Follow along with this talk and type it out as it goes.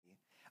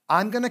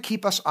I'm going to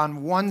keep us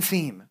on one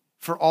theme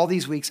for all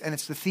these weeks, and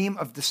it's the theme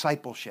of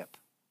discipleship.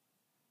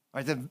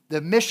 Right,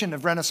 the mission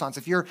of Renaissance.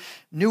 If you're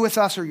new with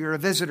us or you're a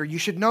visitor, you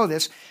should know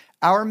this.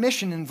 Our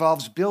mission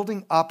involves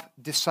building up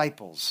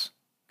disciples.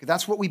 Okay,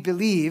 that's what we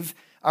believe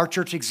our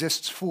church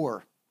exists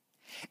for.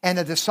 And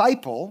a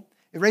disciple,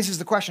 it raises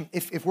the question,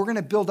 if we're going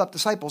to build up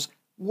disciples,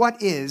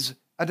 what is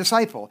a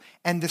disciple?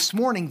 And this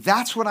morning,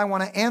 that's what I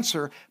want to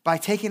answer by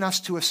taking us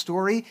to a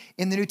story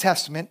in the New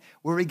Testament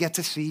where we get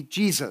to see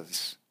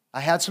Jesus. I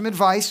had some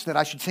advice that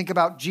I should think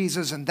about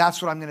Jesus, and that's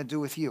what I'm going to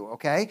do with you,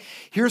 okay?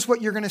 Here's what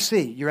you're going to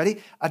see. You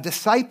ready? A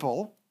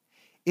disciple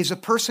is a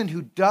person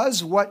who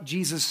does what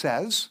Jesus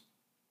says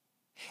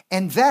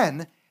and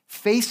then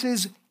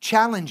faces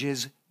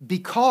challenges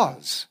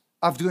because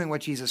of doing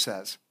what Jesus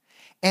says.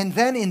 And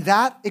then in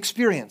that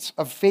experience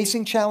of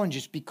facing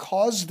challenges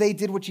because they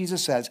did what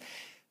Jesus says,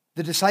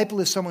 the disciple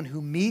is someone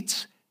who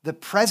meets the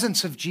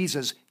presence of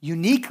Jesus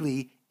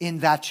uniquely in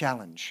that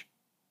challenge.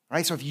 All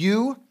right? So if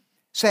you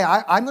say,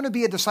 I'm going to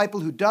be a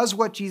disciple who does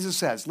what Jesus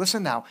says.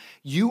 Listen now,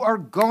 you are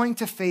going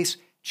to face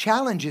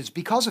challenges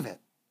because of it.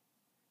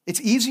 It's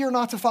easier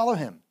not to follow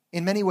him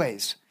in many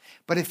ways.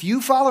 But if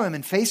you follow him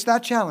and face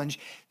that challenge,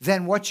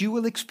 then what you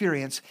will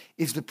experience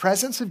is the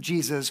presence of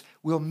Jesus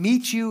will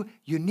meet you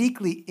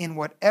uniquely in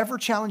whatever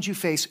challenge you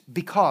face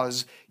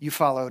because you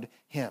followed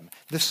him.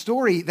 The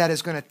story that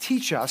is going to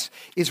teach us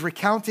is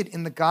recounted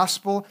in the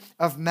Gospel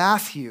of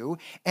Matthew,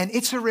 and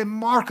it's a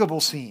remarkable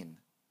scene.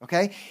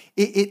 Okay,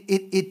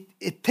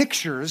 it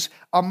pictures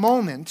a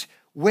moment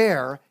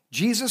where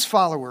Jesus'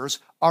 followers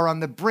are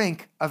on the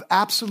brink of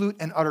absolute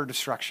and utter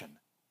destruction.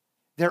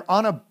 They're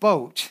on a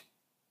boat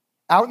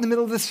out in the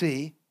middle of the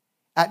sea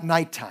at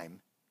nighttime,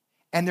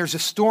 and there's a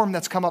storm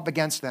that's come up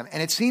against them,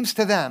 and it seems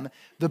to them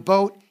the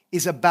boat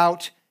is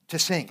about to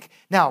sink.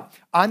 Now,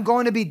 I'm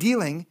going to be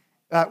dealing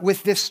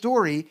with this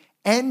story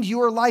and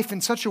your life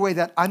in such a way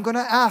that I'm going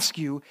to ask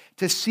you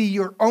to see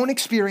your own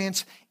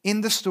experience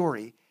in the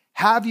story.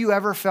 Have you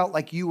ever felt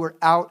like you were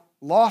out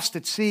lost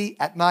at sea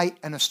at night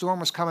and a storm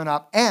was coming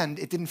up and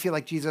it didn't feel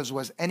like Jesus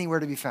was anywhere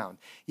to be found?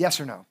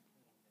 Yes or no?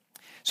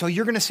 So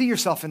you're going to see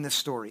yourself in this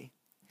story.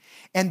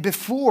 And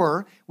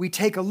before we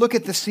take a look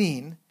at the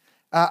scene,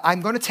 I'm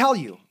going to tell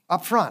you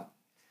up front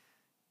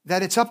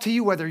that it's up to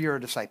you whether you're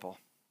a disciple.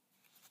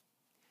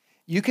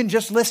 You can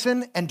just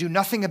listen and do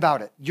nothing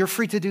about it. You're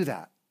free to do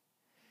that.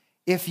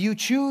 If you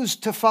choose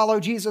to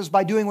follow Jesus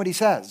by doing what he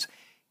says,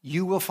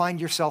 you will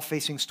find yourself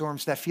facing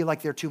storms that feel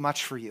like they're too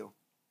much for you.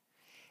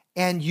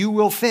 And you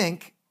will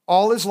think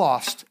all is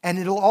lost. And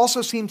it'll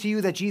also seem to you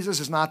that Jesus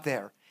is not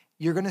there.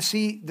 You're going to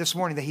see this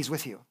morning that he's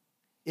with you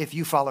if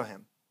you follow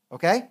him.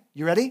 Okay?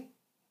 You ready?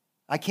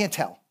 I can't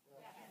tell.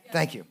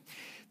 Thank you.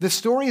 The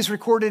story is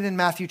recorded in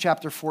Matthew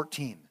chapter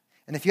 14.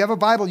 And if you have a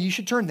Bible, you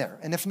should turn there.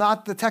 And if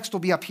not, the text will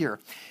be up here.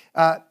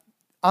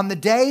 On the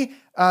day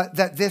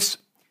that this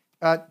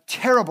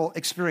terrible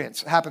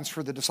experience happens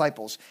for the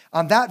disciples,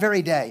 on that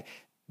very day,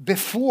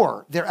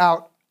 before they're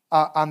out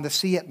on the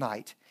sea at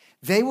night,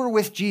 they were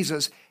with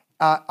Jesus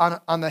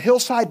on the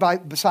hillside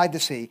beside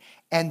the sea,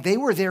 and they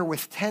were there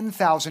with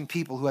 10,000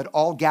 people who had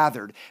all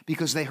gathered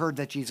because they heard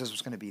that Jesus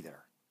was going to be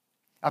there.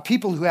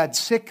 People who had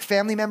sick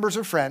family members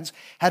or friends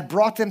had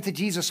brought them to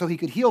Jesus so he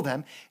could heal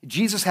them.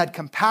 Jesus had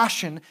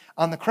compassion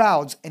on the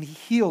crowds, and he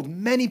healed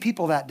many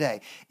people that day.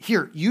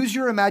 Here, use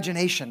your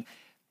imagination.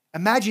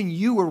 Imagine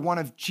you were one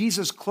of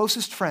Jesus'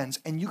 closest friends,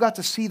 and you got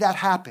to see that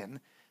happen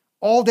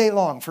all day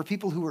long for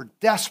people who were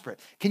desperate.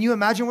 Can you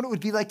imagine what it would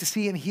be like to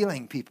see him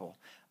healing people?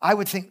 I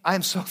would think, I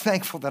am so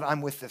thankful that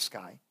I'm with this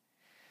guy.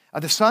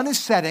 The sun is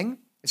setting.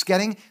 It's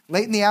getting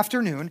late in the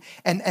afternoon.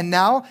 And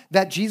now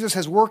that Jesus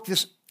has worked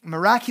this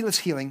miraculous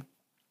healing,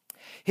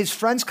 his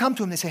friends come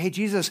to him. They say, hey,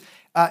 Jesus,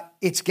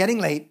 it's getting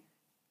late.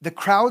 The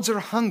crowds are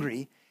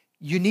hungry.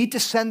 You need to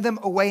send them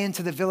away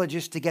into the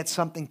villages to get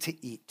something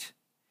to eat.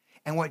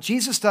 And what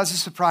Jesus does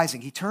is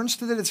surprising. He turns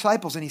to the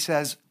disciples and he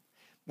says,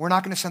 we're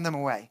not going to send them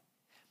away.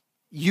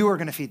 You are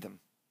going to feed them.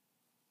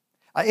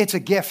 It's a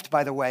gift,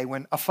 by the way,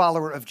 when a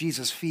follower of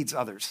Jesus feeds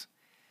others.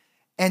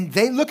 And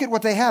they look at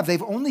what they have.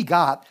 They've only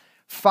got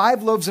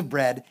 5 loaves of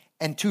bread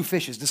and 2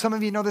 fishes. Do some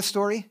of you know this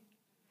story?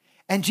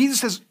 And Jesus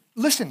says,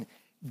 listen,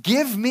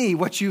 give me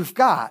what you've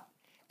got.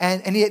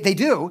 And they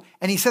do.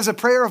 And he says a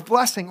prayer of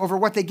blessing over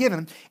what they give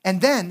him.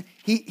 And then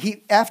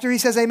he after he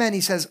says amen,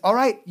 he says, all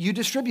right, you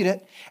distribute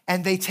it.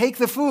 And they take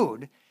the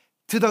food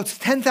to those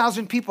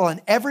 10,000 people,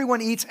 and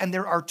everyone eats, and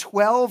there are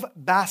 12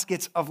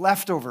 baskets of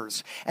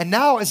leftovers. And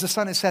now as the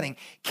sun is setting,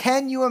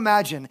 can you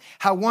imagine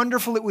how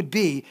wonderful it would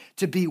be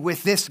to be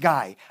with this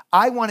guy?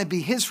 I want to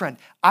be his friend.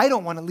 I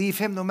don't want to leave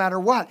him no matter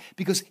what,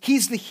 because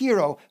he's the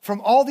hero from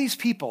all these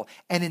people.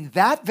 And in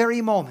that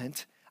very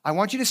moment, I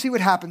want you to see what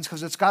happens,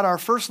 because it's got our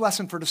first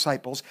lesson for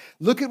disciples.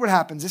 Look at what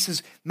happens. This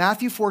is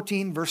Matthew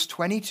 14, verse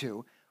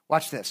 22.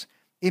 Watch this.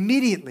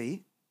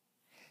 Immediately,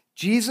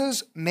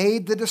 Jesus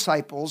made the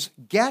disciples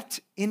get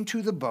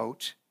into the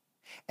boat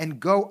and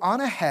go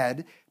on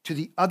ahead to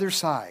the other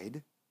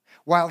side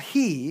while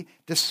he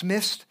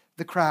dismissed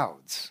the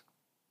crowds.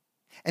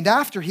 And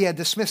after he had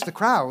dismissed the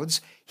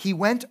crowds, he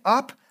went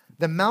up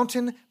the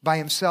mountain by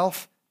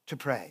himself to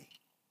pray.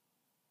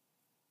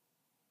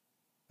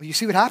 Well, you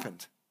see what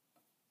happened.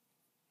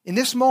 In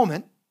this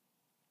moment,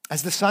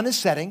 as the sun is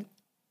setting,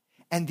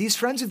 and these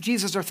friends of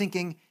Jesus are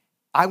thinking,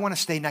 I want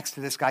to stay next to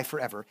this guy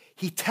forever.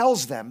 He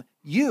tells them,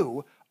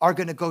 you are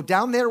going to go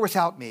down there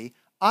without me.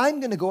 I'm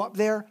going to go up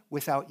there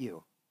without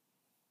you.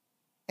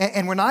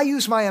 And when I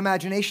use my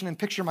imagination and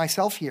picture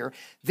myself here,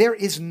 there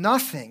is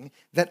nothing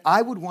that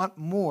I would want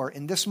more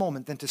in this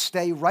moment than to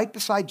stay right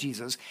beside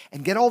Jesus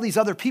and get all these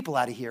other people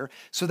out of here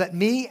so that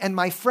me and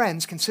my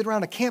friends can sit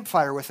around a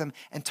campfire with him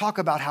and talk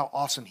about how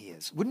awesome he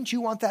is. Wouldn't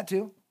you want that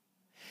too?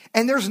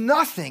 And there's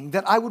nothing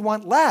that I would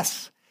want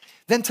less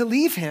than to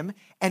leave him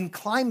and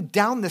climb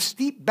down the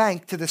steep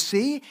bank to the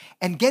sea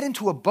and get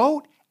into a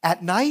boat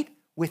at night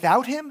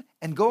without him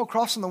and go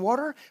across in the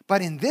water.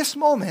 But in this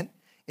moment,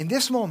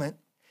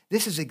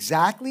 this is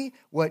exactly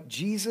what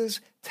Jesus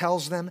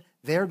tells them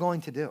they're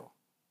going to do.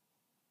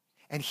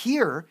 And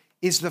here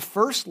is the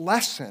first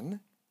lesson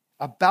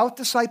about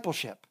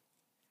discipleship.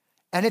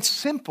 And it's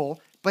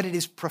simple, but it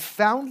is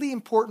profoundly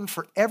important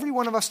for every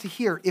one of us to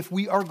hear if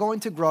we are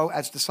going to grow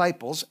as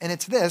disciples. And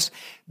it's this: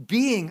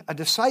 being a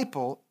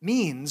disciple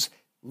means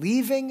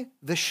leaving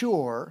the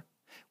shore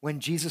when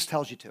Jesus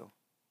tells you to.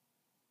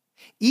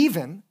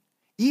 Even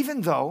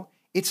though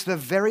it's the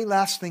very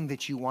last thing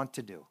that you want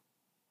to do.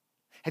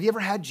 Have you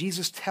ever had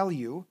Jesus tell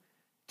you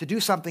to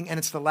do something and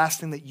it's the last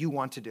thing that you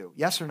want to do?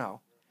 Yes or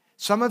no?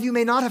 Some of you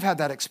may not have had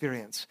that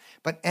experience,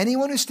 but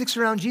anyone who sticks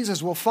around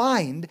Jesus will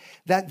find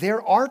that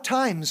there are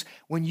times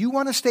when you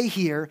want to stay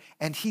here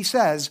and he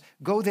says,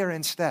 go there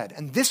instead.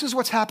 And this is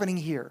what's happening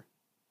here.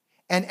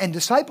 And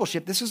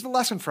discipleship, this is the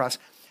lesson for us.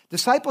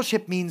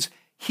 Discipleship means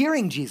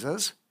hearing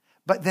Jesus,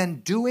 but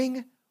then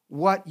doing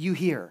what you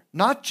hear.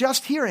 Not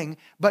just hearing,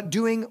 but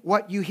doing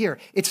what you hear.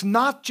 It's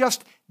not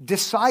just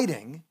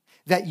deciding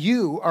that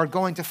you are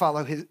going to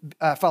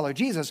follow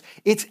Jesus.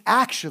 It's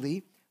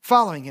actually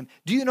following him.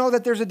 Do you know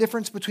that there's a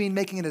difference between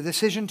making a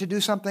decision to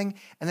do something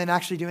and then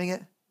actually doing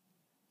it?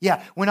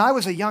 Yeah, when I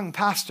was a young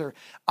pastor,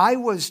 I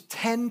was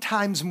 10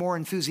 times more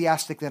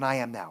enthusiastic than I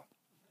am now.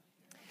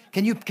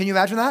 Can you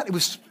imagine that? It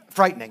was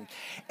frightening.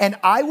 And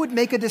I would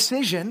make a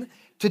decision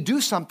to do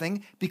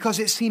something because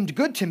it seemed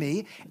good to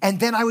me, and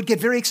then I would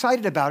get very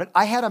excited about it.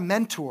 I had a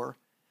mentor,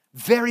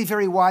 very,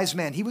 very wise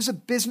man. He was a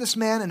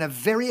businessman and a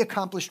very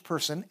accomplished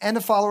person and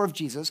a follower of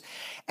Jesus.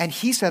 And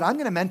he said, I'm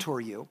going to mentor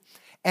you.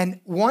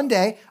 And one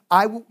day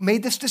I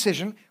made this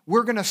decision.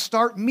 We're going to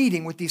start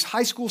meeting with these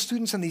high school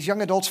students and these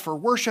young adults for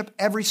worship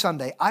every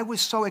Sunday. I was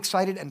so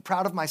excited and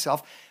proud of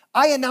myself.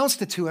 I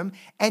announced it to him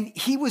and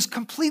he was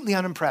completely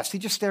unimpressed. He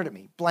just stared at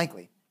me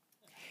blankly.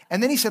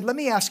 And then he said, let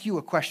me ask you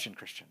a question,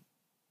 Christian.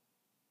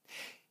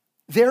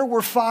 There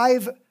were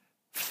 5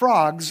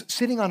 frogs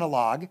sitting on a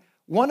log.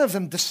 One of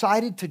them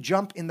decided to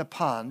jump in the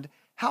pond.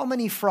 How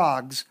many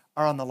frogs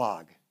are on the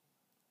log?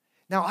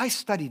 Now, I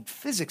studied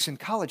physics in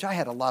college. I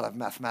had a lot of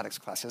mathematics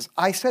classes.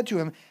 I said to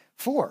him,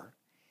 4.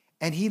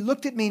 And he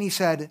looked at me and he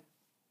said,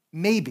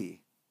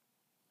 maybe.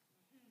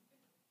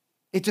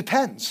 It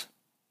depends.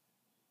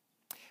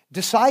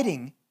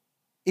 Deciding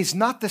is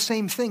not the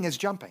same thing as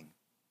jumping.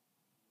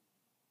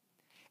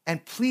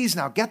 And please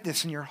now get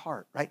this in your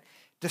heart, right?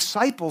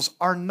 Disciples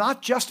are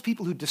not just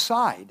people who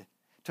decide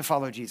to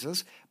follow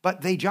Jesus,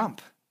 but they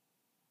jump.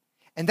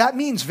 And that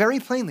means very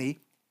plainly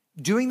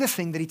doing the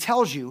thing that he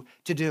tells you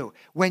to do.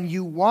 When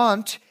you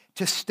want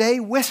to stay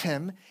with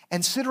him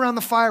and sit around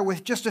the fire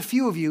with just a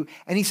few of you,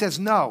 and he says,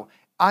 no,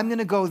 I'm going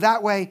to go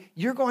that way,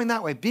 you're going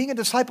that way. Being a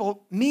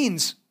disciple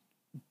means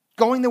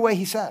going the way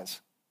he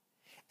says.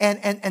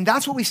 And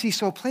that's what we see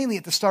so plainly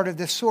at the start of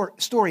this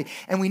story.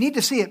 And we need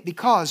to see it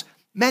because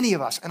many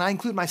of us, and I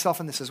include myself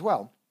in this as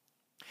well,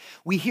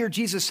 we hear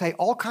Jesus say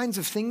all kinds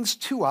of things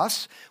to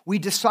us. We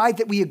decide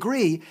that we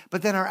agree,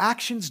 but then our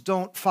actions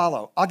don't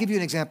follow. I'll give you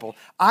an example.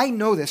 I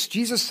know this.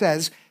 Jesus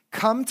says,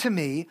 come to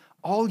me,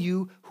 all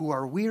you who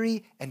are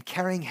weary and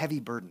carrying heavy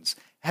burdens.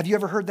 Have you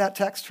ever heard that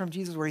text from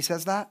Jesus where he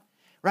says that?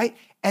 Right?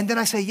 And then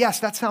I say, yes,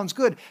 that sounds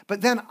good.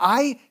 But then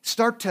I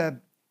start to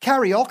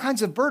carry all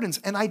kinds of burdens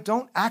and I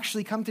don't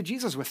actually come to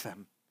Jesus with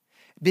them.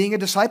 Being a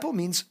disciple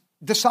means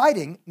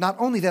deciding not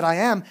only that I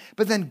am,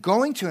 but then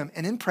going to him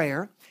and in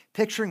prayer,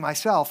 picturing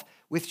myself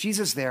with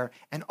Jesus there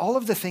and all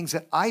of the things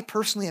that I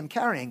personally am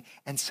carrying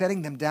and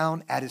setting them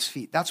down at his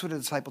feet. That's what a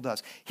disciple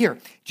does. Here,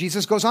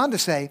 Jesus goes on to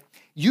say,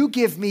 you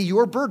give me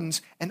your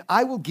burdens and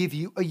I will give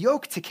you a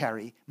yoke to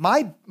carry.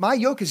 My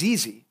yoke is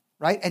easy,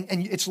 right? And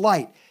it's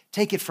light.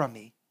 Take it from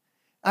me.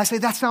 I say,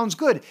 that sounds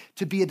good.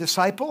 To be a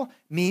disciple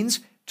means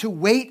to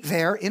wait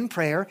there in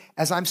prayer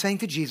as I'm saying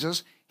to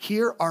Jesus,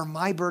 here are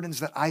my burdens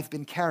that I've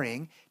been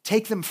carrying.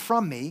 Take them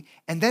from me.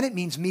 And then it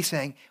means me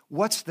saying,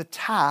 what's the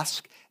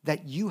task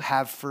that you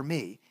have for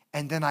me?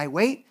 And then I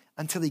wait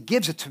until he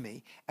gives it to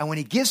me. And when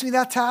he gives me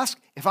that task,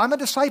 if I'm a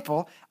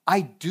disciple,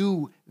 I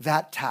do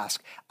that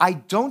task. I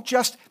don't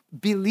just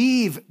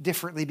believe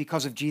differently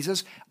because of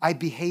Jesus, I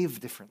behave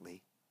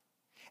differently.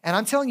 And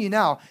I'm telling you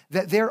now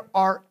that there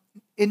are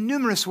in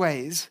numerous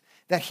ways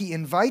that he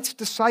invites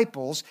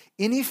disciples,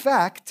 in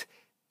effect,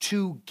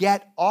 to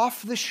get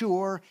off the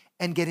shore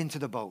and get into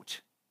the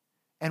boat.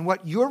 And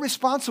what you're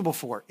responsible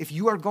for, if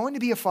you are going to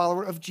be a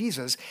follower of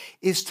Jesus,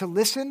 is to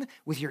listen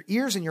with your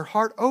ears and your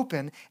heart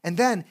open. And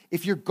then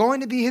if you're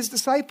going to be his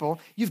disciple,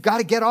 you've got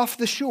to get off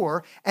the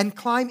shore and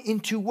climb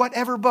into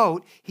whatever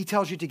boat he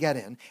tells you to get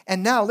in.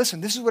 And now,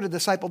 listen, this is what a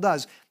disciple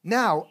does.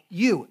 Now,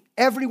 you,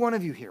 every one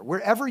of you here,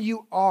 wherever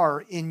you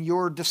are in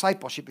your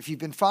discipleship, if you've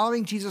been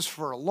following Jesus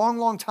for a long,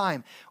 long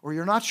time, or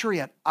you're not sure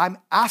yet, I'm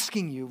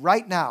asking you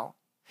right now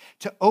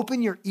to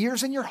open your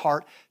ears and your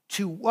heart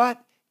to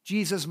what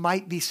Jesus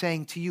might be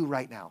saying to you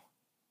right now.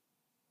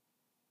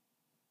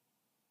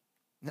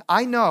 Now,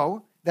 I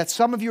know that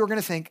some of you are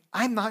going to think,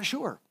 I'm not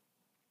sure.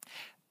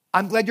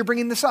 I'm glad you're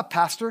bringing this up,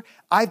 Pastor.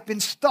 I've been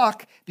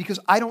stuck because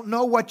I don't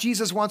know what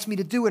Jesus wants me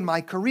to do in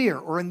my career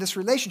or in this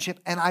relationship,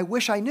 and I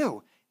wish I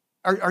knew.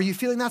 Are you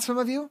feeling that, some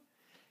of you?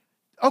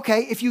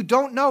 Okay, if you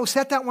don't know,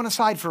 set that one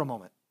aside for a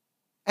moment.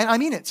 And I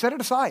mean it, set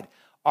it aside.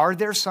 Are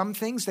there some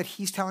things that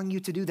he's telling you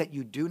to do that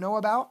you do know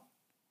about?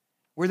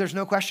 Where there's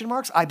no question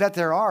marks? I bet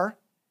there are.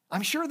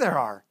 I'm sure there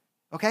are,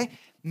 okay?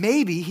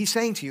 Maybe he's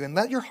saying to you, and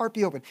let your heart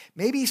be open,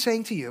 maybe he's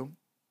saying to you,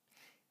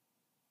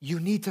 you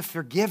need to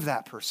forgive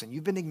that person.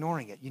 You've been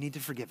ignoring it. You need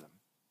to forgive them.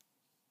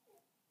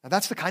 Now,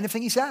 that's the kind of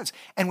thing he says.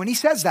 And when he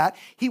says that,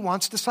 he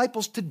wants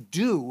disciples to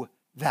do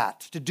that,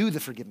 to do the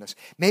forgiveness.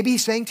 Maybe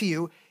he's saying to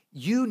you,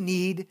 you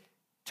need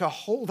to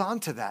hold on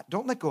to that.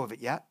 Don't let go of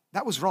it yet.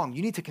 That was wrong.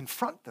 You need to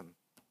confront them.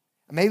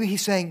 And maybe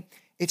he's saying,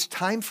 it's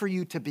time for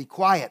you to be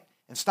quiet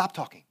and stop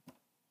talking.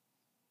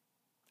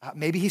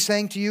 Maybe he's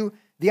saying to you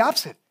the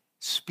opposite.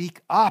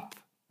 Speak up,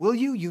 will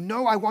you? You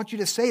know I want you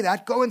to say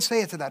that. Go and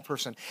say it to that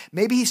person.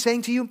 Maybe he's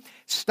saying to you,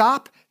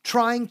 stop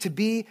trying to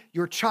be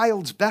your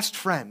child's best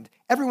friend.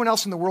 Everyone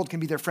else in the world can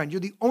be their friend.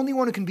 You're the only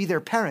one who can be their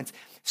parent.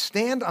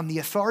 Stand on the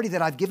authority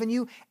that I've given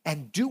you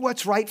and do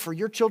what's right for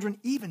your children,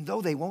 even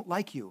though they won't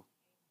like you.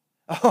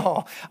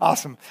 Oh,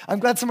 awesome. I'm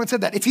glad someone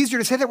said that. It's easier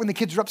to say that when the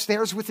kids are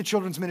upstairs with the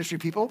children's ministry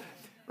people.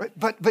 Right?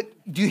 But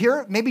do you hear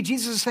it? Maybe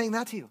Jesus is saying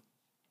that to you.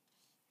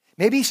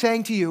 Maybe he's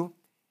saying to you,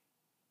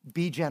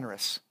 be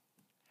generous.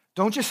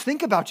 Don't just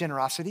think about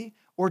generosity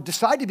or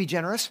decide to be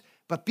generous,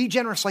 but be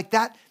generous like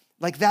that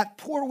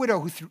poor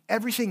widow who threw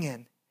everything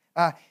in.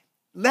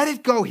 Let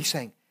it go, he's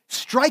saying.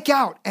 Strike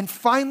out and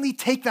finally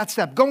take that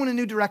step. Go in a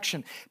new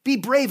direction. Be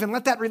brave and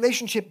let that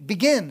relationship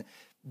begin.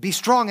 Be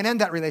strong and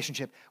end that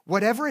relationship.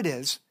 Whatever it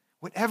is,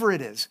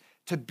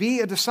 to be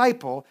a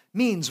disciple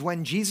means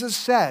when Jesus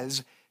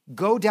says,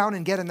 go down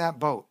and get in that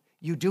boat,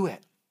 you do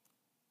it,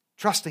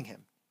 trusting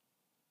him.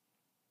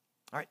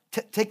 All right,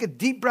 take a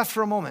deep breath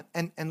for a moment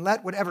and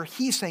let whatever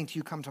he's saying to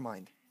you come to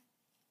mind.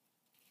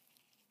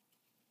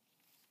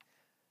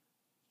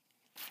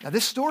 Now,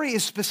 this story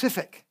is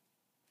specific.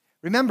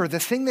 Remember, the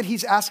thing that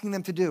he's asking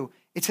them to do,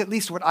 it's at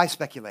least what I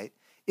speculate,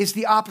 is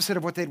the opposite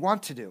of what they'd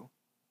want to do.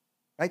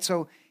 Right?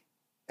 So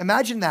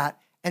imagine that,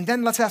 and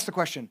then let's ask the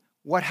question,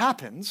 what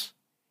happens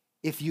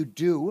if you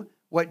do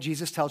what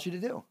Jesus tells you to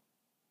do?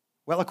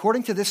 Well,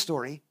 according to this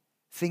story,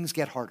 things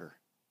get harder.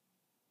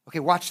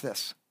 Okay, watch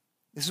this.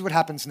 This is what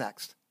happens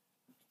next.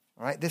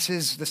 All right, this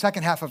is the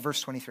second half of verse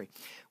 23.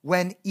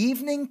 When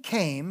evening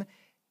came,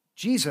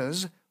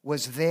 Jesus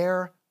was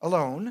there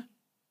alone.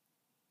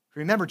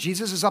 Remember,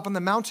 Jesus is up on the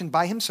mountain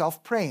by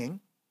himself praying.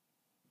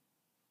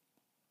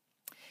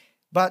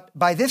 But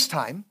by this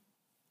time,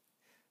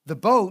 the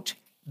boat,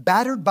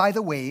 battered by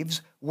the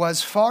waves,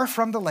 was far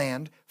from the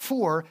land,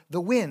 for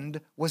the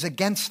wind was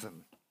against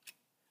them.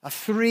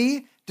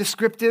 3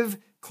 descriptive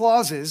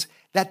clauses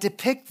that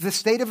depict the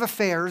state of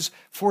affairs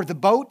for the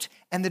boat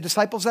and the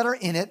disciples that are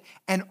in it,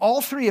 and all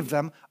 3 of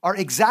them are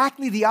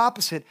exactly the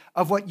opposite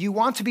of what you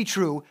want to be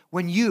true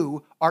when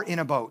you are in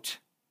a boat.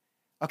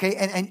 Okay,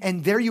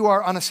 and there you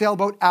are on a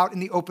sailboat out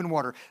in the open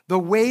water. The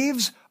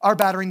waves are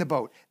battering the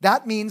boat.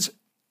 That means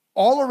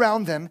all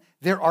around them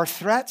there are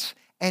threats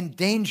and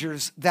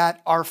dangers that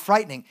are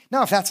frightening.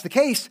 Now, if that's the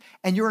case,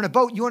 and you're in a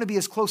boat, you want to be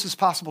as close as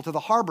possible to the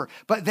harbor.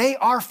 But they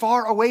are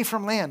far away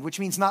from land, which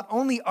means not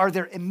only are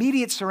their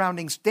immediate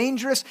surroundings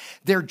dangerous,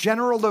 their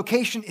general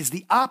location is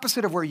the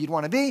opposite of where you'd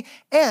want to be.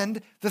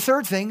 And the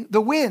third thing, the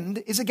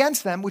wind is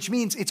against them, which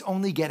means it's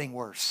only getting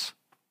worse.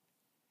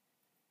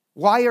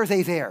 Why are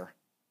they there?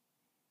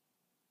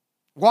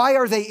 Why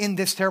are they in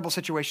this terrible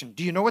situation?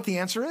 Do you know what the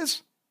answer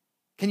is?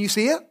 Can you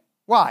see it?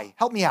 Why?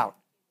 Help me out.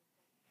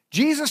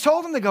 Jesus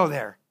told them to go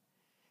there.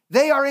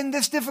 They are in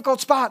this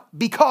difficult spot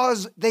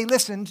because they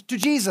listened to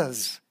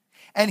Jesus.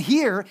 And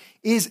here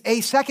is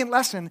a second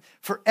lesson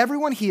for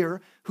everyone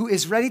here who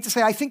is ready to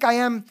say, I think I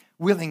am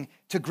willing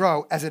to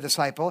grow as a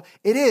disciple.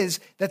 It is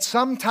that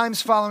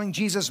sometimes following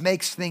Jesus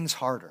makes things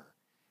harder.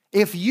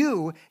 If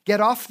you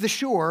get off the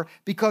shore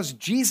because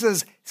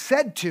Jesus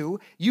said to,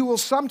 you will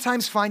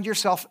sometimes find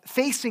yourself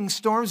facing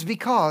storms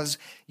because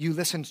you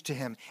listened to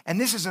him.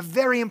 And this is a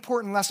very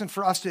important lesson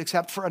for us to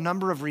accept for a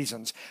number of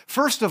reasons.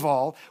 First of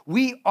all,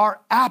 we are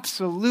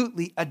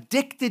absolutely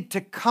addicted to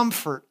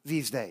comfort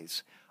these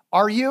days.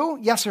 Are you?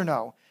 Yes or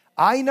no?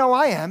 I know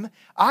I am.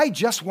 I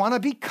just want to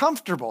be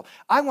comfortable.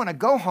 I want to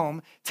go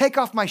home, take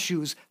off my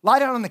shoes, lie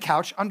down on the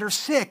couch under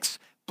 6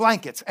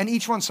 blankets, and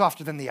each one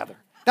softer than the other.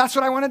 That's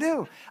what I want to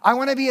do. I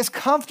want to be as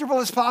comfortable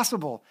as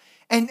possible.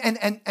 And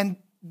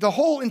the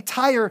whole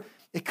entire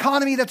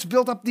economy that's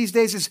built up these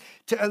days is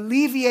to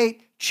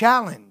alleviate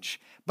challenge.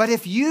 But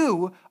if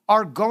you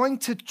are going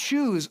to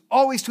choose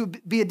always to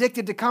be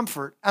addicted to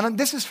comfort, and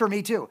this is for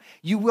me too,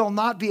 you will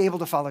not be able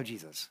to follow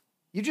Jesus.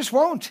 You just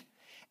won't.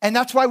 And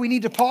that's why we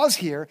need to pause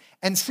here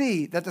and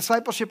see that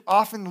discipleship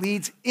often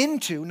leads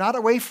into, not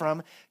away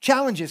from,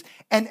 challenges.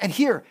 And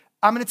here,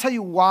 I'm going to tell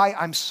you why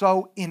I'm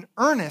so in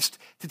earnest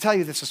to tell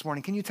you this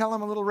morning. Can you tell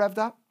I'm a little revved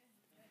up?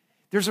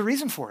 There's a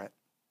reason for it.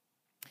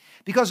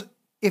 Because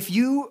if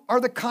you are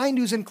the kind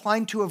who's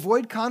inclined to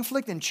avoid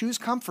conflict and choose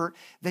comfort,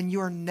 then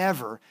you're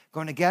never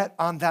going to get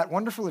on that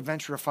wonderful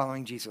adventure of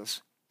following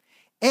Jesus.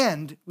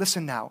 And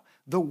listen now,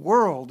 the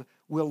world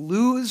will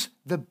lose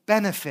the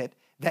benefit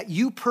that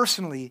you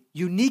personally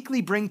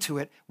uniquely bring to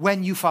it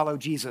when you follow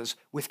Jesus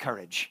with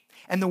courage.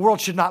 And the world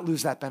should not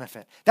lose that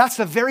benefit. That's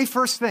the very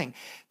first thing.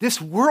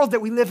 This world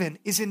that we live in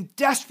is in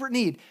desperate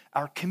need.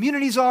 Our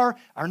communities are,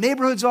 our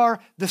neighborhoods are,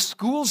 the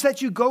schools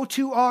that you go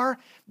to are,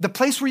 the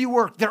place where you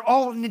work, they're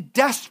all in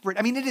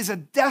it is a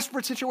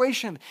desperate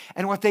situation.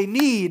 And what they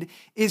need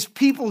is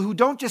people who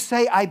don't just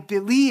say, I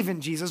believe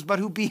in Jesus, but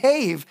who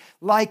behave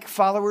like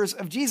followers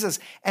of Jesus.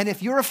 And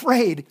if you're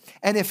afraid,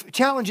 and if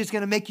challenge is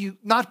going to make you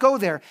not go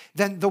there,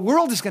 then the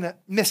world is going to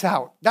miss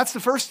out. That's the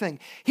first thing.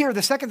 Here,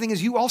 the second thing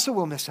is you also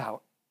will miss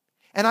out.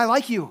 And I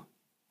like you.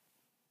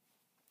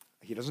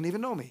 He doesn't even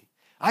know me.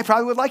 I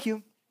probably would like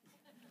you.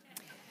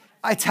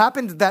 It's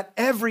happened that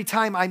every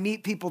time I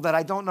meet people that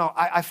I don't know,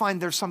 I find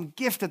there's some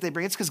gift that they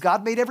bring. It's because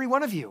God made every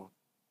one of you.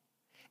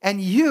 And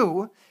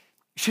you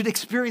should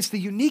experience the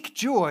unique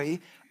joy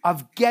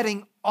of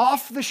getting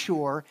off the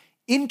shore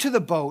into the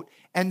boat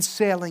and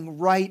sailing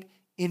right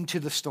into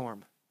the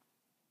storm.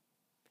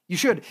 You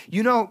should.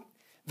 You know,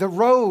 the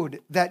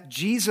road that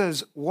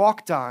Jesus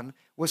walked on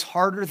was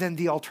harder than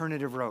the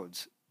alternative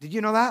roads. Did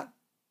you know that?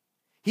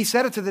 He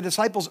said it to the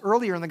disciples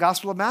earlier in the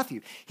Gospel of Matthew.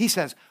 He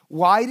says,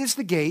 wide is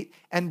the gate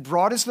and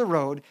broad is the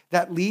road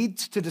that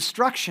leads to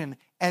destruction,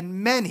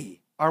 and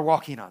many are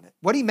walking on it.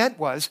 What he meant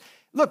was,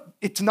 look,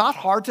 it's not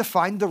hard to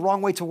find the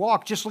wrong way to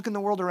walk. Just look in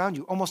the world around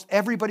you. Almost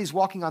everybody's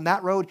walking on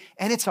that road,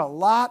 and it's a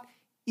lot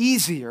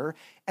easier.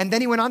 And then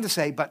he went on to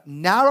say, but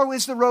narrow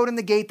is the road and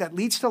the gate that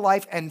leads to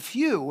life, and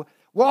few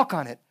walk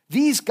on it.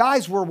 These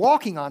guys were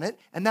walking on it,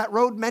 and that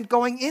road meant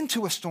going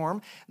into a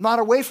storm, not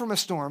away from a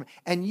storm.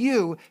 And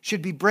you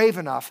should be brave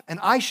enough, and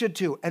I should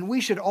too, and we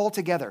should all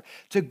together,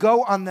 to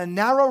go on the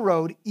narrow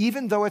road,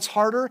 even though it's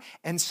harder,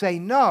 and say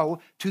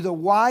no to the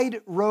wide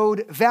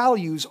road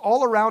values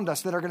all around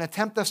us that are going to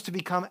tempt us to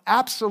become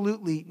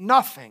absolutely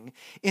nothing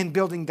in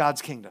building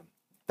God's kingdom.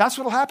 That's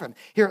what will happen.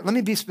 Here, let me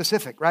be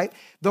specific, right?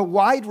 The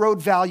wide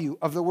road value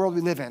of the world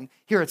we live in,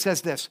 here it says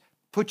this,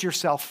 put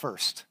yourself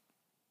first.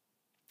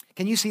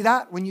 Can you see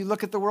that when you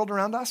look at the world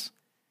around us?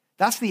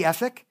 That's the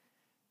ethic.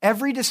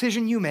 Every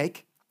decision you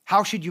make,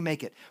 how should you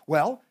make it?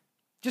 Well,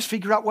 just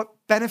figure out what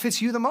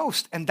benefits you the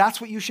most, and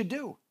that's what you should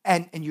do.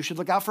 And you should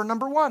look out for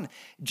number one.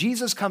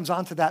 Jesus comes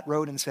onto that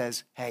road and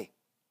says, hey,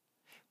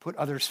 put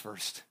others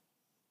first.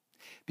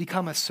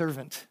 Become a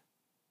servant.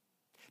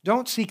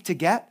 Don't seek to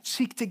get,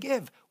 seek to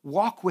give.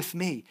 Walk with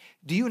me.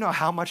 Do you know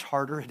how much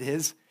harder it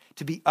is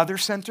to be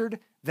other-centered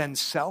than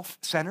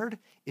self-centered?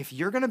 If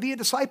you're going to be a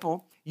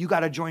disciple, you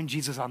got to join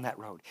Jesus on that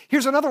road.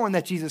 Here's another one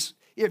that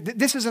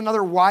this is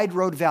another wide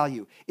road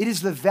value. It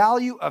is the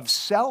value of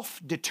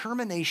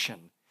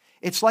self-determination.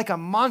 It's like a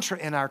mantra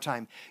in our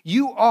time.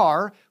 You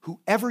are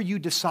whoever you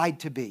decide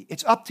to be.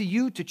 It's up to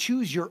you to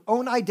choose your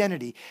own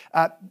identity.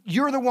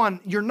 You're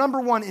number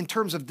one in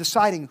terms of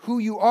deciding who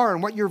you are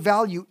and what your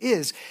value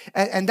is.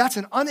 And that's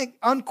an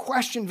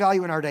unquestioned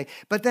value in our day.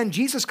 But then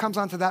Jesus comes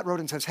onto that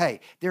road and says, hey,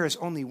 there is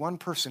only one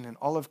person in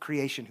all of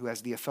creation who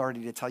has the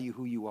authority to tell you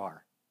who you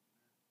are.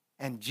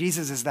 And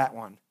Jesus is that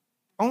one.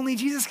 Only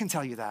Jesus can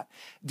tell you that.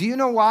 Do you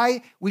know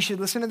why we should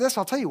listen to this?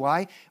 I'll tell you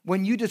why.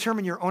 When you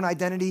determine your own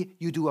identity,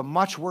 you do a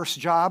much worse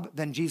job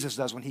than Jesus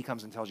does when he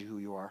comes and tells you who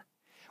you are.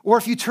 Or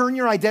if you turn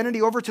your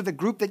identity over to the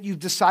group that you've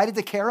decided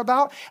to care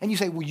about and you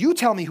say, well, you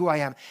tell me who I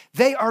am,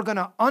 they are going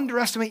to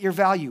underestimate your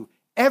value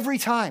every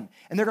time.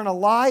 And they're going to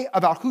lie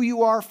about who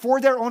you are for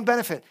their own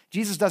benefit.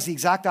 Jesus does the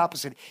exact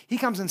opposite. He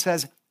comes and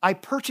says, I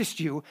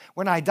purchased you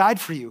when I died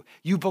for you.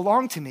 You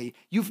belong to me.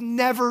 You've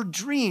never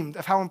dreamed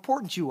of how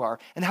important you are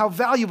and how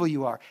valuable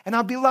you are and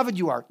how beloved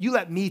you are. You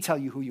let me tell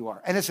you who you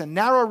are. And it's a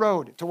narrow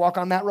road to walk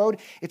on that road.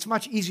 It's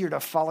much easier to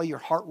follow your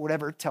heart,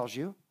 whatever it tells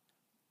you.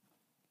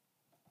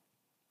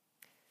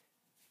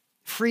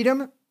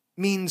 Freedom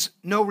means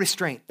no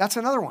restraint. That's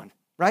another one,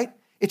 right?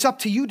 It's up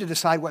to you to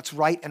decide what's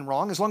right and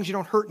wrong. As long as you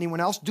don't hurt anyone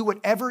else, do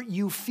whatever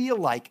you feel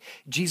like.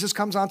 Jesus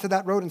comes onto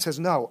that road and says,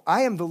 no,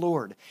 I am the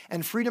Lord.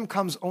 And freedom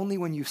comes only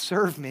when you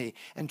serve me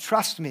and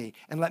trust me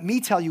and let me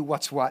tell you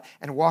what's what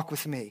and walk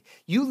with me.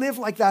 You live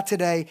like that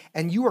today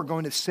and you are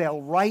going to sail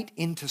right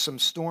into some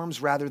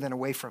storms rather than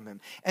away from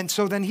him. And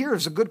so then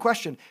here's a good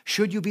question.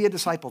 Should you be a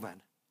disciple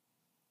then?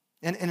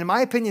 And in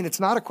my opinion, it's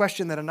not a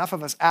question that enough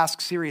of us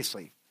ask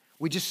seriously.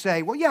 We just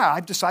say, well, yeah,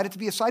 I've decided to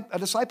be a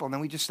disciple, and then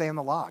we just stay on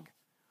the log.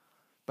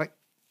 But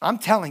I'm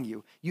telling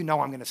you, you know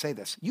I'm going to say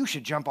this. You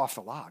should jump off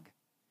the log.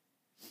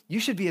 You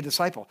should be a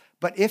disciple.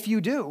 But if you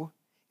do,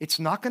 it's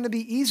not going to be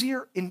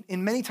easier. In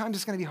many times,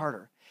 it's going to be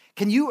harder.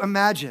 Can you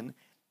imagine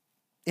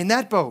in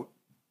that boat,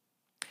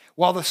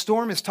 while the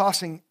storm is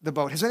tossing the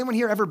boat? Has anyone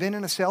here ever been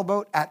in a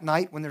sailboat at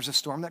night when there's a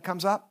storm that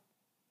comes up?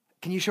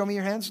 Can you show me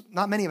your hands?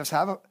 Not many of us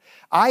have.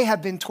 I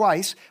have been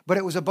twice, but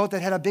it was a boat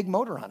that had a big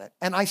motor on it.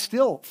 And I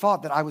still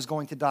thought that I was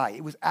going to die.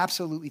 It was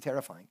absolutely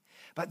terrifying.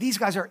 But these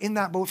guys are in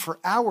that boat for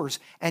hours,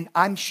 and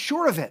I'm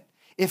sure of it.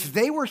 If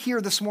they were here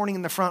this morning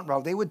in the front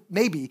row, they would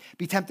maybe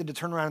be tempted to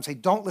turn around and say,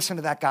 don't listen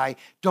to that guy.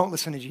 Don't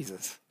listen to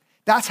Jesus.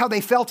 That's how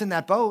they felt in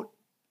that boat,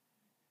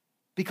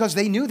 because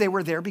they knew they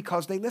were there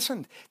because they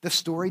listened. The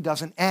story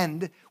doesn't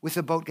end with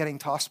the boat getting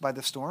tossed by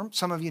the storm.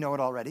 Some of you know it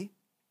already.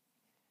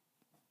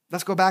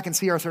 Let's go back and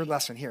see our third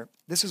lesson here.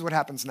 This is what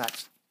happens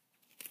next,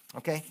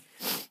 okay?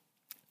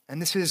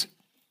 And this is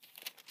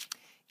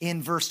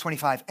in verse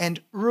 25.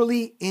 And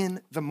early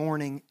in the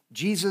morning,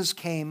 Jesus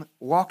came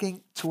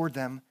walking toward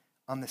them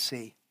on the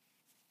sea.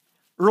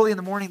 Early in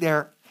the morning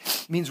there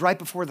means right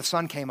before the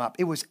sun came up.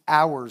 It was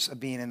hours of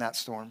being in that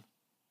storm.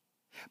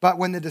 But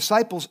when the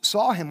disciples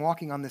saw him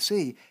walking on the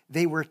sea,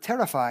 they were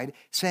terrified,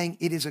 saying,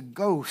 it is a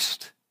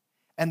ghost.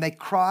 And they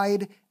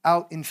cried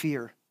out in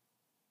fear.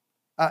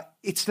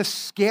 It's the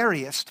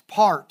scariest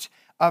part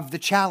of the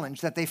challenge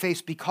that they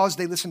face because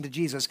they listen to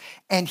Jesus,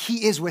 and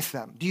he is with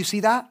them. Do you see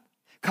that?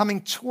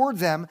 Coming toward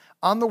them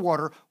on the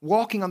water,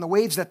 walking on the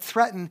waves that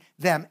threaten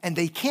them, and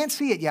they can't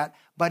see it yet,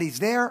 but he's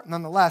there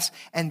nonetheless.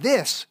 And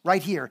this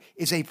right here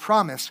is a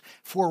promise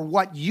for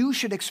what you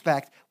should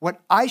expect,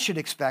 what I should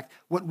expect,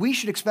 what we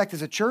should expect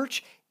as a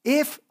church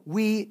if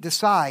we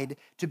decide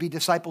to be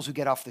disciples who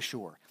get off the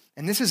shore.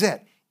 And this is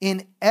it.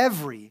 In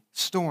every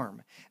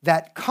storm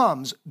that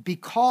comes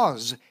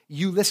because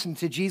you listen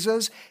to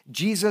Jesus,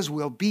 Jesus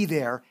will be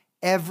there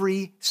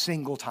every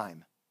single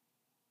time.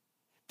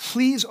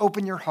 Please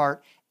open your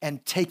heart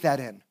and take that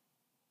in.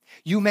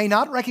 You may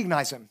not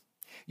recognize him.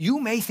 You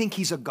may think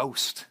he's a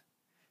ghost.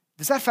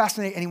 Does that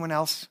fascinate anyone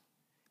else?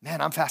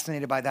 Man, I'm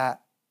fascinated by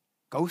that.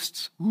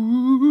 Ghosts?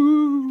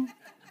 Ooh.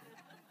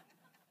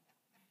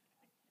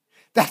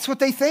 That's what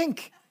they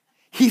think.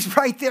 He's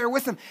right there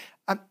with them.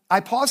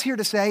 I pause here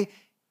to say,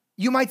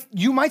 you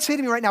might say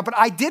to me right now, but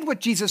I did what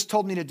Jesus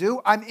told me to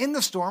do. I'm in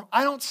the storm.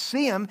 I don't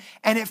see him.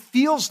 And it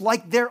feels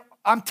like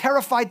I'm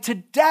terrified to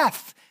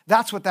death.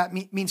 That's what that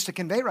means to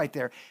convey right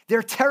there.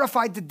 They're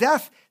terrified to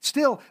death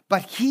still,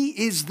 but he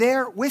is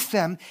there with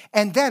them.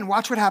 And then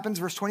watch what happens,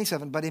 verse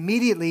 27. But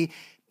immediately,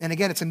 and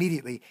again, it's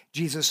immediately,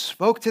 Jesus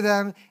spoke to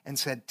them and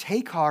said,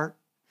 take heart,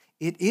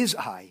 it is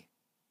I.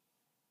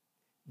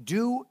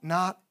 Do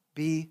not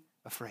be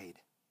afraid.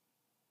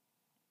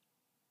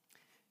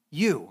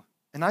 You,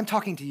 and I'm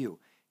talking to you,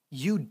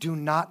 you do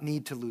not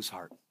need to lose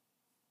heart.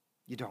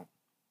 You don't.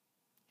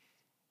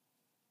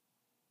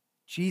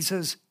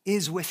 Jesus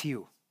is with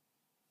you.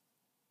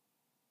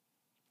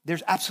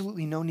 There's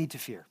absolutely no need to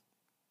fear.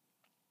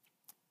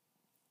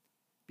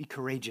 Be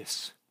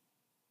courageous.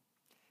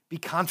 Be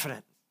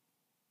confident.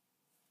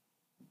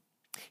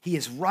 He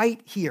is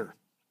right here,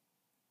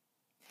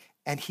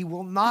 and he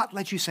will not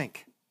let you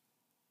sink.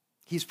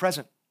 He's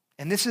present.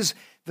 And this is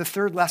the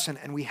third lesson,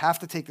 and we have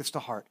to take this to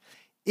heart.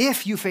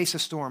 If you face a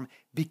storm,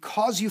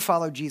 because you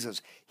follow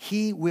Jesus,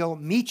 he will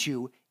meet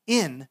you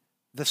in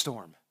the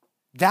storm.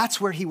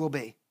 That's where he will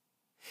be.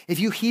 If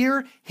you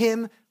hear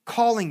him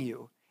calling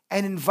you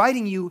and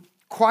inviting you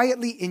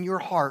quietly in your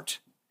heart,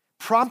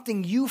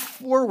 prompting you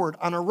forward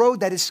on a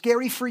road that is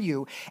scary for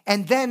you,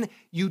 and then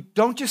you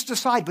don't just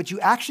decide, but you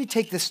actually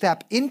take the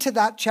step into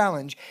that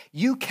challenge,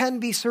 you can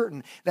be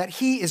certain that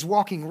he is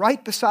walking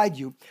right beside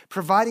you,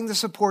 providing the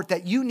support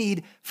that you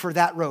need for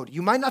that road.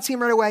 You might not see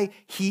him right away.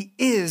 He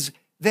is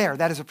there.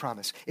 That is a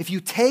promise. If you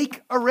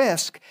take a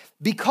risk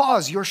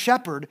because your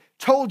shepherd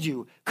told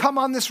you, come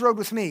on this road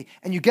with me,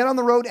 and you get on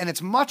the road and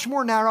it's much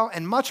more narrow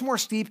and much more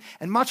steep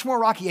and much more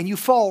rocky, and you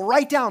fall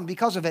right down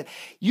because of it,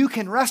 you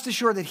can rest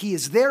assured that he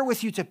is there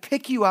with you to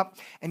pick you up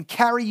and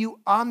carry you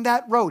on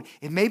that road.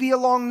 It may be a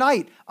long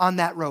night on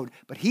that road,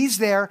 but he's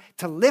there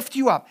to lift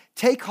you up.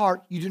 Take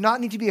heart. You do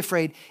not need to be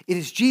afraid. It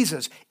is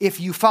Jesus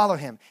if you follow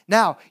him.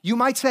 Now, you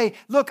might say,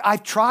 look,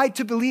 I've tried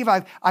to believe.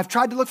 I've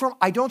tried to look for him.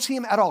 I don't see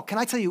him at all. Can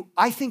I tell you,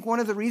 I think one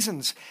of the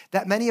reasons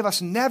that many of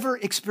us never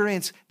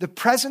experience the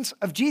presence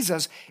of Jesus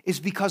is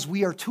because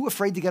we are too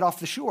afraid to get off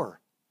the shore.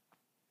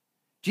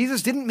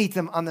 Jesus didn't meet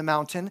them on the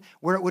mountain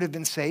where it would have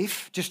been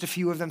safe, just a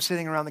few of them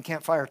sitting around the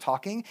campfire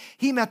talking.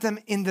 He met them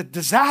in the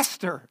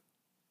disaster.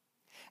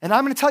 And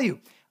I'm going to tell you,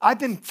 I've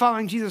been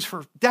following Jesus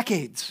for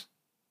decades,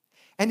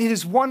 and it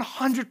is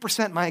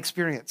 100% my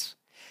experience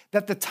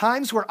that the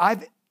times where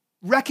I've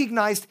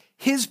recognized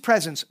his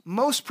presence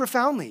most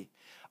profoundly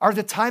are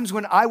the times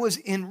when I was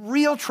in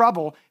real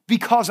trouble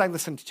because I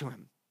listened to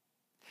him.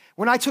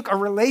 When I took a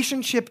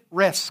relationship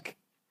risk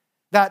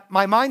that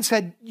my mind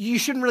said, you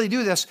shouldn't really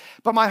do this,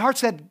 but my heart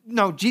said,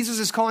 no, Jesus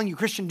is calling you,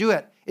 Christian, do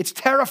it. It's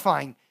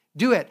terrifying,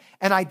 do it.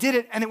 And I did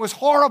it, and it was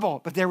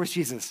horrible, but there was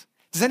Jesus.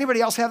 Does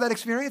anybody else have that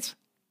experience?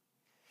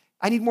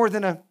 I need more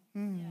than a,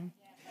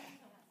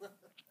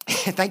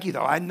 Thank you,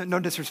 though. No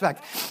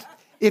disrespect.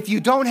 If you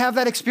don't have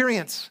that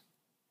experience,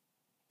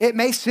 it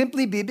may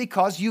simply be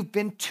because you've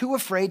been too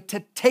afraid to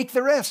take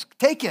the risk.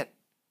 Take it.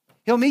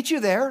 He'll meet you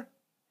there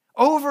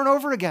over and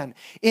over again.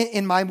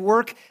 In my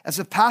work as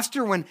a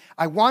pastor, when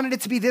I wanted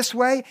it to be this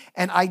way,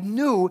 and I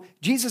knew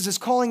Jesus is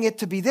calling it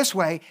to be this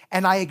way,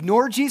 and I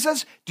ignored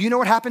Jesus, do you know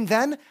what happened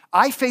then?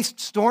 I faced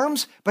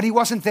storms, but he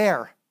wasn't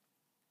there.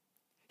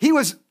 He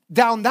was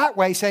down that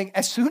way saying,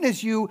 as soon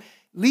as you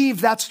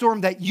leave that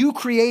storm that you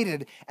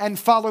created and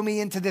follow me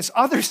into this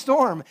other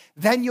storm,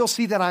 then you'll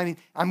see that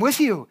I'm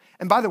with you.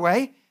 And by the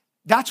way,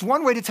 that's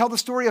one way to tell the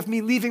story of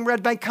me leaving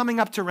Red Bank, coming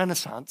up to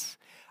Renaissance.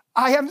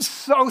 I am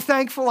so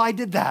thankful I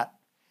did that.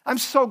 I'm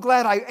so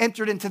glad I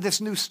entered into this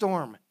new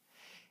storm.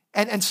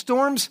 And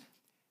storms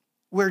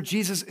where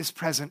Jesus is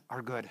present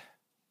are good.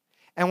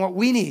 And what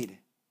we need,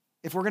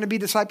 if we're going to be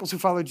disciples who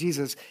follow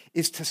Jesus,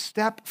 is to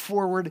step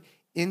forward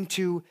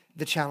into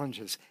the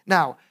challenges.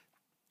 Now,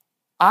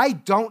 I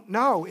don't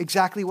know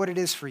exactly what it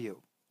is for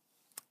you.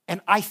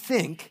 And I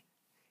think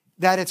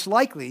that it's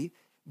likely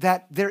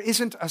that there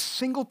isn't a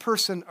single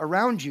person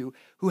around you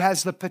who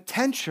has the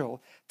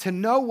potential to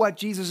know what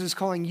Jesus is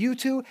calling you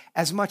to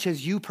as much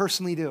as you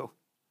personally do.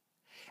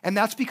 And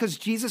that's because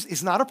Jesus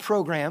is not a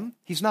program.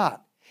 He's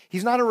not.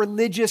 He's not a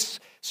religious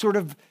sort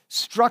of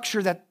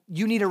structure that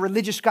you need a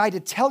religious guy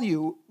to tell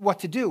you what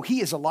to do.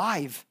 He is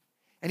alive,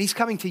 and he's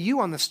coming to you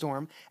on the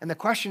storm. And the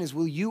question is,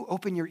 will you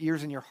open your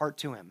ears and your heart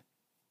to him?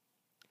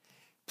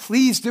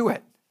 Please do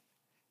it.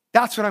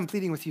 That's what I'm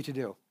pleading with you to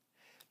do.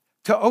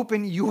 To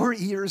open your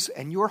ears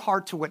and your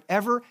heart to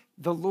whatever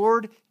the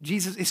Lord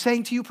Jesus is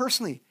saying to you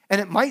personally.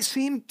 And it might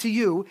seem to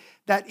you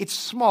that it's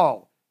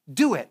small.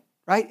 Do it,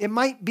 right? It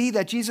might be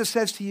that Jesus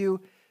says to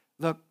you,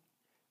 look,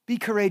 be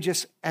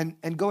courageous and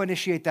go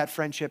initiate that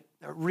friendship,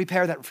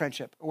 repair that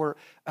friendship, or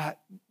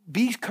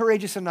be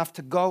courageous enough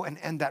to go and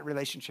end that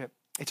relationship.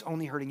 It's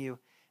only hurting you.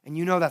 And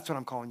you know that's what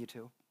I'm calling you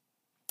to.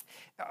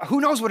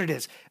 Who knows what it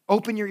is?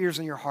 Open your ears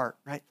and your heart,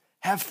 right?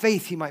 Have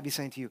faith, he might be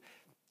saying to you.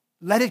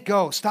 Let it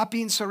go. Stop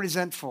being so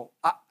resentful.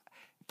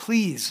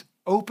 Please,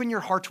 open your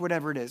heart to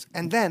whatever it is.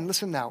 And then,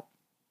 listen now.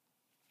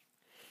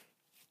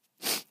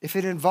 If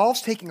it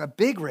involves taking a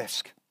big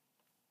risk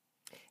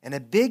and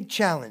a big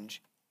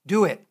challenge,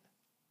 do it.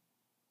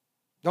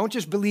 Don't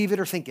just believe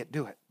it or think it.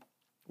 Do it.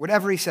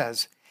 Whatever he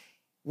says.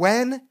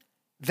 When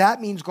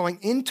that means going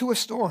into a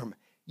storm,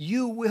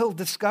 you will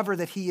discover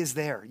that he is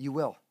there. You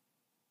will.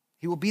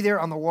 He will be there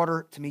on the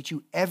water to meet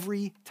you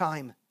every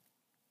time,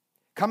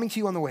 coming to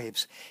you on the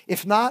waves.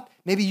 If not,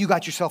 maybe you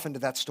got yourself into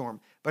that storm.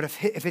 But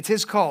if it's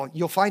his call,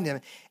 you'll find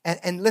him.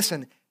 And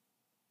listen,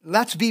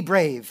 let's be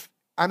brave.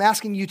 I'm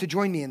asking you to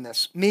join me in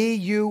this. Me,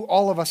 you,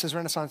 all of us as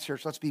Renaissance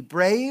Church. Let's be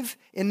brave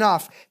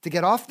enough to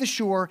get off the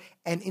shore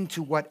and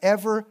into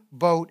whatever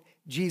boat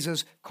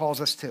Jesus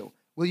calls us to.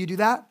 Will you do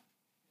that?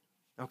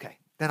 Okay,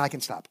 then I can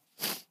stop.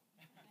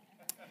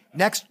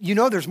 Next,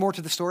 there's more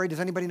to the story. Does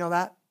anybody know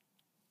that?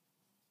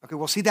 Okay,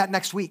 we'll see that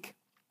next week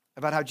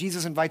about how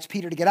Jesus invites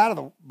Peter to get out of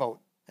the boat.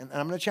 And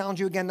I'm going to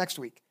challenge you again next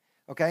week,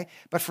 okay?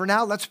 But for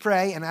now, let's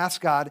pray and ask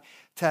God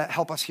to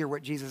help us hear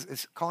what Jesus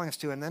is calling us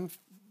to and then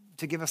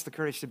to give us the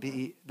courage to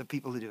be the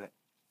people who do it.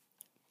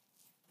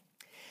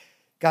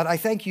 God, I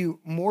thank you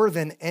more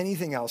than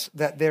anything else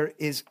that there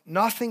is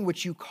nothing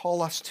which you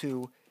call us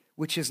to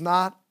which is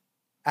not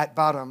at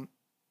bottom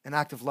an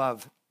act of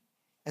love.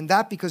 And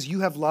that because you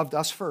have loved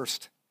us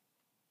first.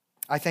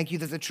 I thank you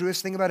that the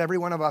truest thing about every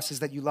one of us is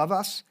that you love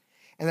us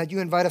and that you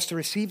invite us to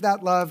receive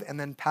that love and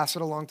then pass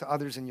it along to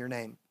others in your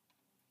name.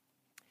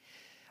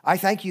 I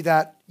thank you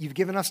that you've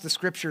given us the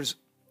scriptures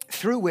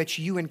through which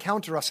you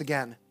encounter us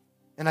again.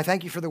 And I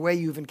thank you for the way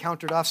you've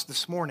encountered us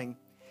this morning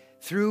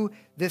through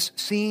this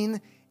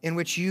scene in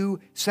which you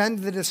send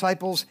the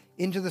disciples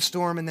into the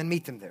storm and then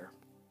meet them there.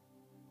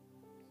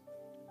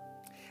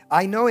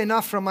 I know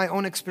enough from my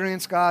own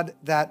experience, God,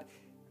 that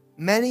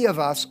many of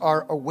us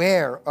are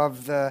aware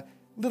of the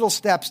little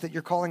steps that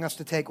you're calling us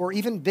to take, or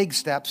even big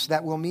steps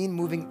that will mean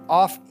moving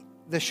off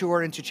the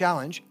shore into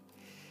challenge.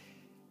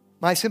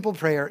 My simple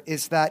prayer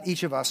is that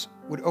each of us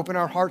would open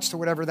our hearts to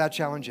whatever that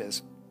challenge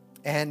is,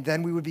 and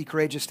then we would be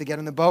courageous to get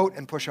in the boat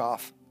and push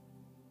off.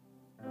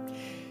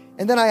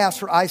 And then I ask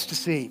for eyes to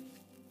see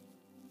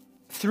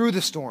through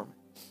the storm,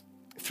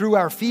 through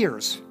our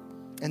fears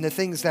and the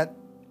things that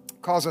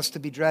cause us to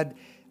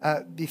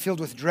be filled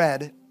with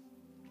dread,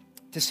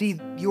 to see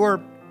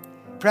your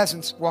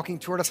presence walking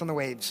toward us on the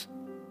waves.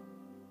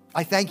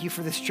 I thank you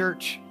for this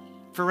church,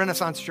 for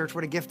Renaissance Church.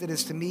 What a gift it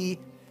is to me,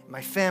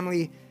 my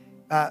family,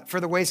 for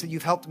the ways that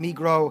you've helped me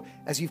grow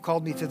as you've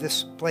called me to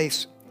this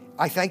place.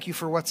 I thank you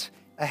for what's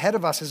ahead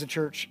of us as a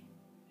church.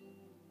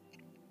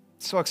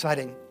 So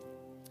exciting.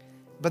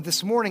 But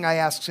this morning I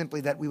ask simply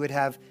that we would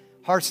have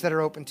hearts that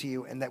are open to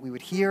you and that we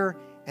would hear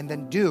and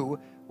then do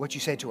what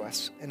you say to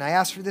us. And I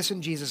ask for this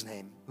in Jesus'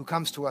 name, who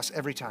comes to us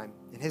every time.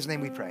 In his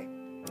name we pray.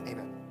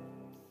 Amen.